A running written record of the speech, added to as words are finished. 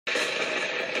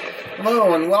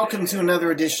Hello, and welcome to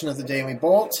another edition of the Daily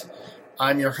Bolt.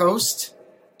 I'm your host,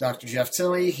 Dr. Jeff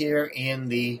Tilley, here in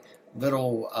the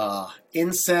little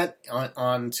inset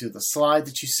onto the slide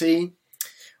that you see.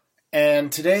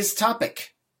 And today's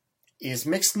topic is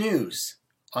mixed news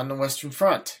on the Western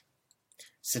Front.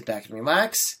 Sit back and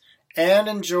relax and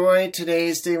enjoy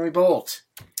today's Daily Bolt.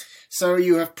 So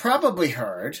you have probably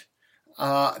heard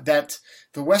that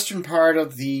the western part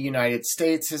of the United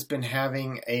States has been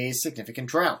having a significant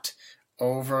drought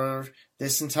over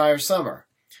this entire summer.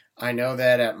 I know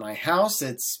that at my house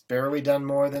it's barely done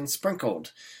more than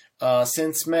sprinkled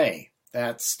since May.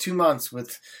 That's 2 months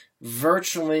with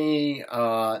virtually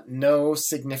no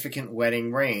significant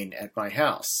wetting rain at my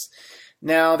house.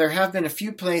 Now, there have been a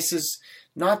few places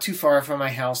not too far from my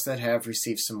house that have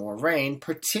received some more rain,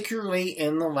 particularly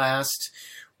in the last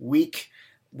week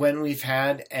when we've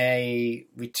had a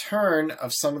return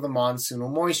of some of the monsoonal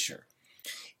moisture.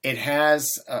 It has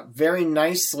very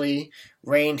nicely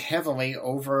rained heavily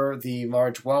over the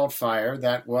large wildfire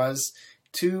that was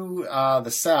to the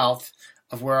south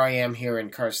of where I am here in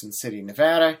Carson City,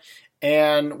 Nevada.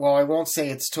 And while I won't say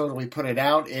it's totally put it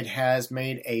out, it has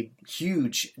made a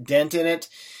huge dent in it.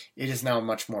 It is now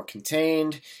much more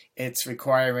contained. It's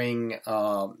requiring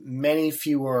many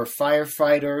fewer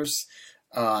firefighters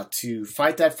to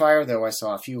fight that fire, though I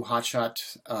saw a few hotshot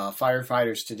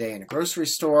firefighters today in a grocery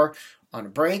store on a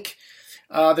break.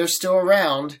 They're still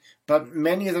around, but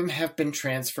many of them have been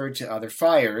transferred to other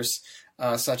fires,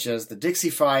 such as the Dixie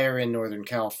Fire in Northern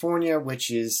California,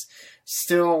 which is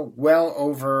still well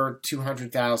over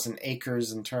 200,000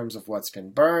 acres in terms of what's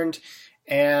been burned,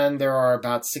 and there are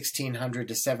about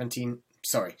 6,000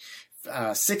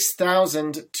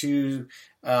 to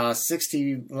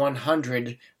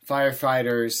 6,100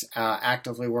 firefighters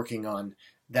actively working on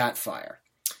that fire.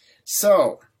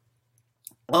 So,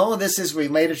 all of this is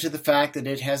related to the fact that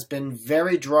it has been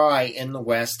very dry in the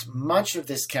West much of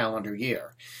this calendar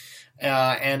year.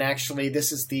 And actually,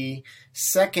 this is the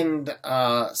second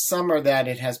summer that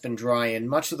it has been dry in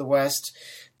much of the West.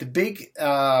 The big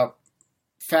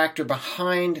factor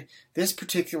behind this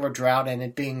particular drought and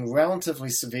it being relatively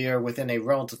severe within a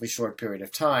relatively short period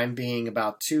of time, being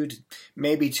about 2 to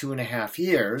maybe 2.5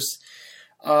 years,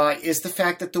 is the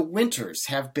fact that the winters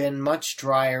have been much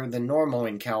drier than normal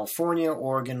in California,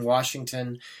 Oregon,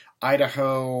 Washington,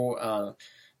 Idaho,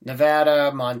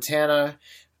 Nevada, Montana,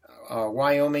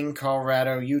 Wyoming,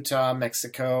 Colorado, Utah,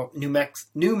 New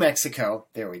Mexico,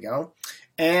 there we go,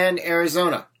 and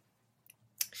Arizona.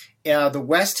 The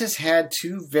West has had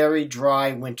 2 very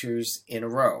dry winters in a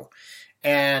row,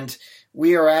 and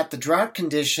we are at the drought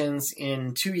conditions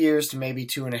in 2 years to maybe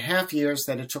 2.5 years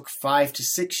that it took 5 to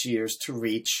 6 years to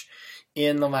reach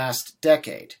in the last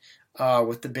decade,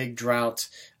 with the big drought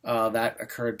that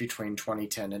occurred between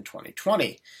 2010 and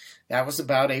 2020. That was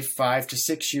about a 5 to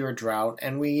 6 year drought,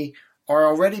 and we are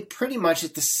already pretty much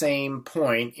at the same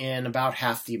point in about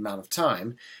half the amount of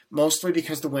time, mostly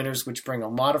because the winters, which bring a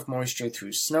lot of moisture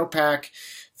through snowpack,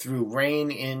 through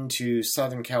rain into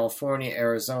Southern California,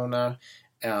 Arizona,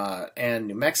 and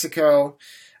New Mexico,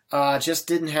 just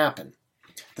didn't happen.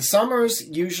 The summers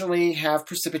usually have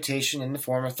precipitation in the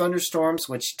form of thunderstorms,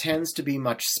 which tends to be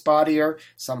much spottier.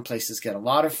 Some places get a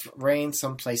lot of rain,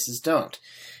 some places don't.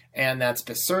 And that's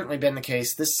certainly been the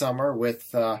case this summer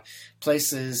with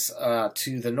places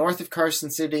to the north of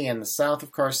Carson City and the south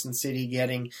of Carson City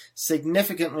getting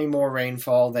significantly more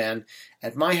rainfall than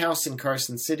at my house in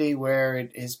Carson City, where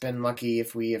it has been lucky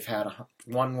if we have had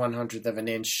 1/100th of an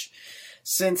inch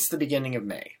since the beginning of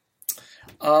May.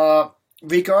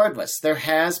 Regardless, there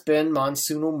has been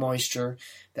monsoonal moisture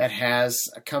that has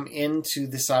come into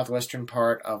the southwestern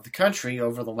part of the country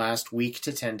over the last week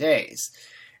to 10 days.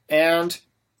 And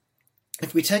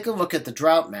if we take a look at the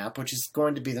drought map, which is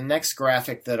going to be the next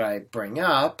graphic that I bring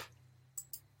up,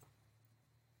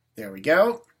 there we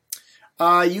go,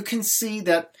 you can see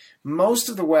that most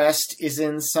of the West is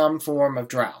in some form of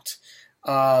drought.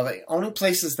 The only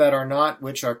places that are not,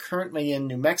 which are currently in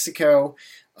New Mexico,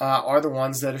 are the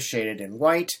ones that are shaded in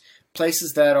white.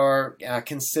 Places that are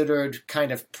considered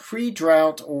kind of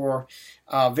pre-drought or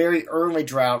very early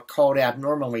drought, called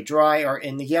abnormally dry, are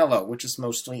in the yellow, which is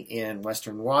mostly in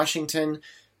western Washington,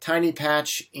 tiny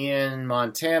patch in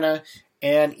Montana,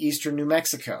 and eastern New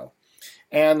Mexico.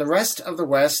 And the rest of the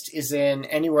West is in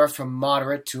anywhere from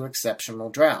moderate to exceptional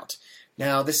drought.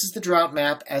 Now, this is the drought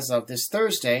map as of this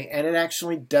Thursday, and it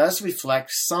actually does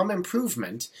reflect some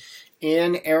improvement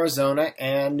in Arizona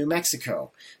and New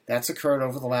Mexico. That's occurred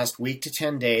over the last week to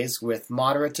 10 days with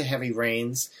moderate to heavy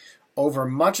rains over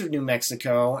much of New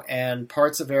Mexico and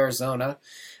parts of Arizona,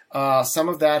 Some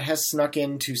of that has snuck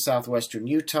into southwestern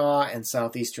Utah and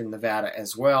southeastern Nevada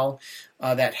as well,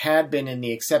 that had been in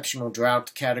the exceptional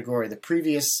drought category the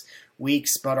previous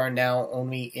weeks, but are now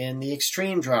only in the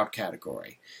extreme drought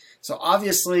category. So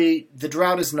obviously, the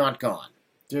drought is not gone.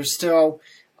 There's still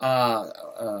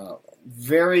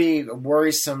very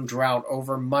worrisome drought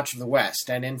over much of the West.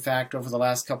 And in fact, over the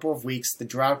last couple of weeks, the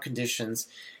drought conditions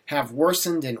have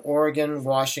worsened in Oregon,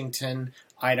 Washington,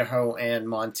 Idaho, and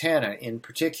Montana in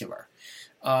particular.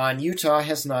 And Utah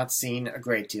has not seen a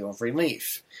great deal of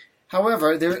relief.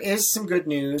 However, there is some good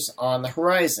news on the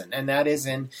horizon, and that is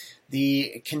in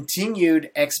the continued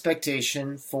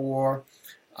expectation for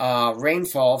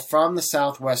rainfall from the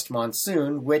southwest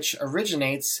monsoon, which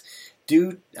originates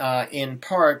due in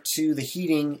part to the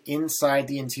heating inside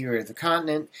the interior of the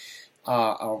continent,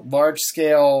 a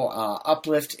large-scale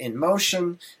uplift in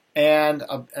motion, and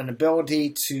an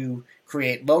ability to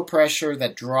create low pressure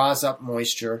that draws up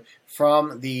moisture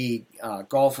from the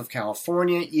Gulf of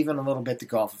California, even a little bit the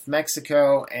Gulf of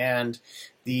Mexico, and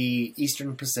the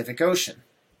eastern Pacific Ocean.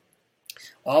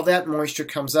 All that moisture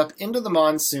comes up into the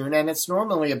monsoon, and it's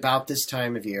normally about this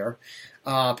time of year,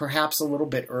 perhaps a little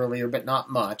bit earlier, but not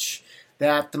much,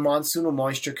 that the monsoonal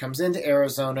moisture comes into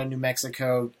Arizona, New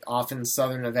Mexico, often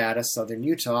southern Nevada, southern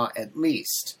Utah at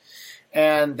least.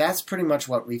 And that's pretty much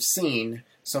what we've seen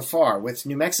so far, with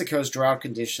New Mexico's drought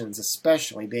conditions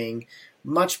especially being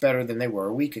much better than they were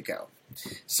a week ago.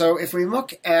 So if we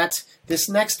look at this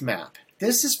next map,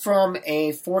 this is from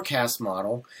a forecast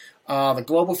model, the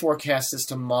Global Forecast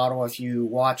System model. If you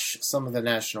watch some of the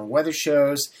national weather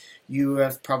shows, you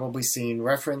have probably seen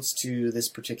reference to this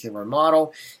particular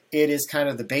model. It is kind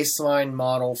of the baseline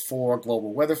model for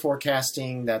global weather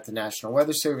forecasting that the National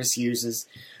Weather Service uses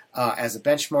as a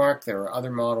benchmark. There are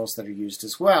other models that are used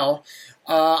as well.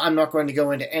 I'm not going to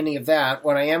go into any of that.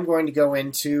 What I am going to go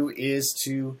into is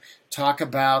to talk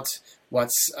about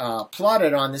what's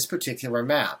plotted on this particular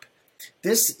map.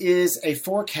 This is a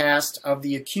forecast of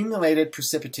the accumulated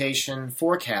precipitation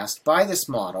forecast by this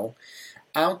model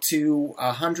out to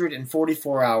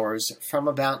 144 hours from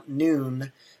about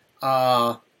noon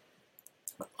on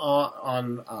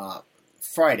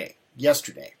Friday,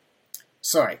 yesterday.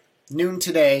 Sorry, noon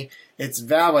today. It's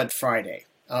valid Friday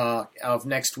of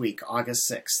next week,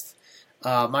 August 6th.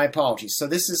 My apologies. So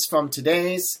this is from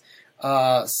today's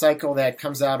cycle that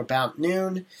comes out about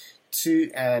noon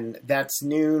and that's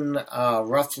noon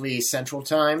roughly Central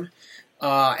Time,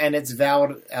 and it's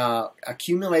valid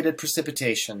accumulated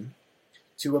precipitation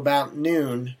to about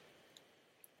noon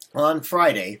on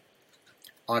Friday,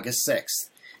 August 6th.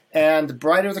 And the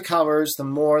brighter the colors, the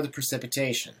more the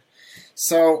precipitation.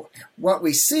 So what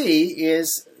we see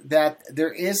is that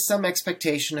there is some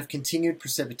expectation of continued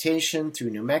precipitation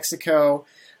through New Mexico,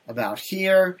 about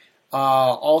here,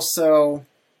 also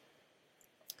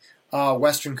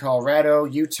western Colorado,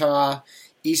 Utah,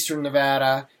 eastern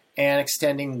Nevada, and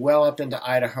extending well up into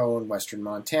Idaho and western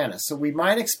Montana. So we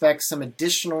might expect some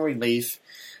additional relief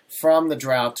from the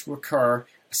drought to occur,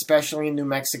 especially in New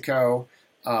Mexico,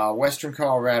 western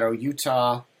Colorado,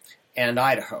 Utah, and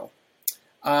Idaho.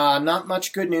 Not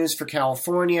much good news for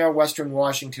California, western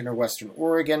Washington, or western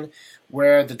Oregon,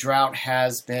 where the drought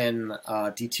has been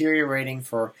deteriorating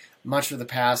for much of the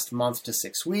past month to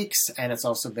 6 weeks, and it's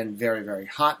also been very, very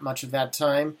hot much of that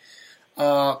time.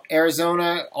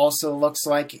 Arizona also looks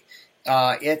like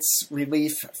its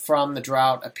relief from the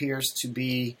drought appears to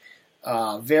be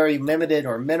very limited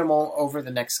or minimal over the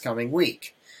next coming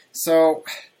week. So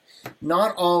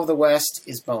not all of the West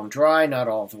is bone dry, not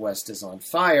all of the West is on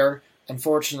fire.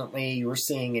 Unfortunately, we're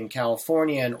seeing in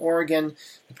California and Oregon,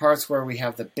 the parts where we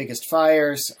have the biggest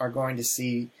fires are going to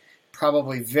see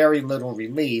probably very little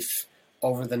relief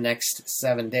over the next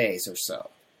 7 days or so,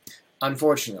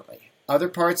 unfortunately. Other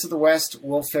parts of the West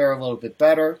will fare a little bit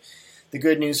better. The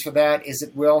good news for that is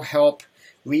it will help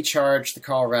recharge the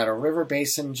Colorado River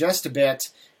Basin just a bit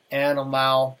and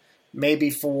allow maybe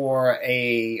for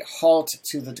a halt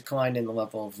to the decline in the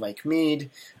level of Lake Mead.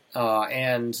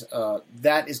 And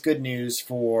that is good news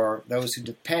for those who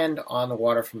depend on the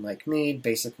water from Lake Mead,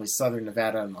 basically southern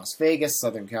Nevada and Las Vegas,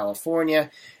 southern California,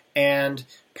 and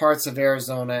parts of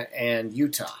Arizona and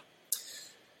Utah.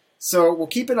 So we'll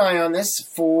keep an eye on this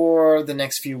for the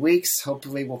next few weeks.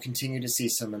 Hopefully we'll continue to see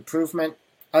some improvement.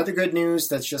 Other good news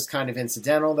that's just kind of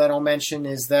incidental that I'll mention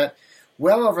is that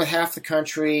well over half the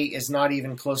country is not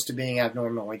even close to being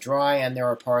abnormally dry, and there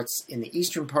are parts in the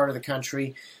eastern part of the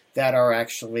country that are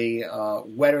actually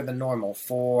wetter than normal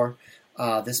for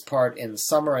this part in the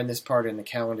summer and this part in the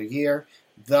calendar year.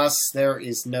 Thus, there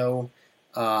is no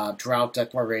drought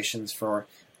declarations for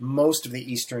most of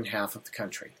the eastern half of the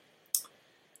country.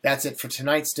 That's it for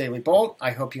tonight's Daily Bolt.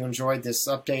 I hope you enjoyed this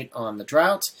update on the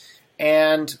drought,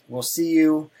 and we'll see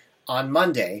you on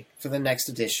Monday for the next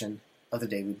edition of the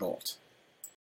Daily Bolt.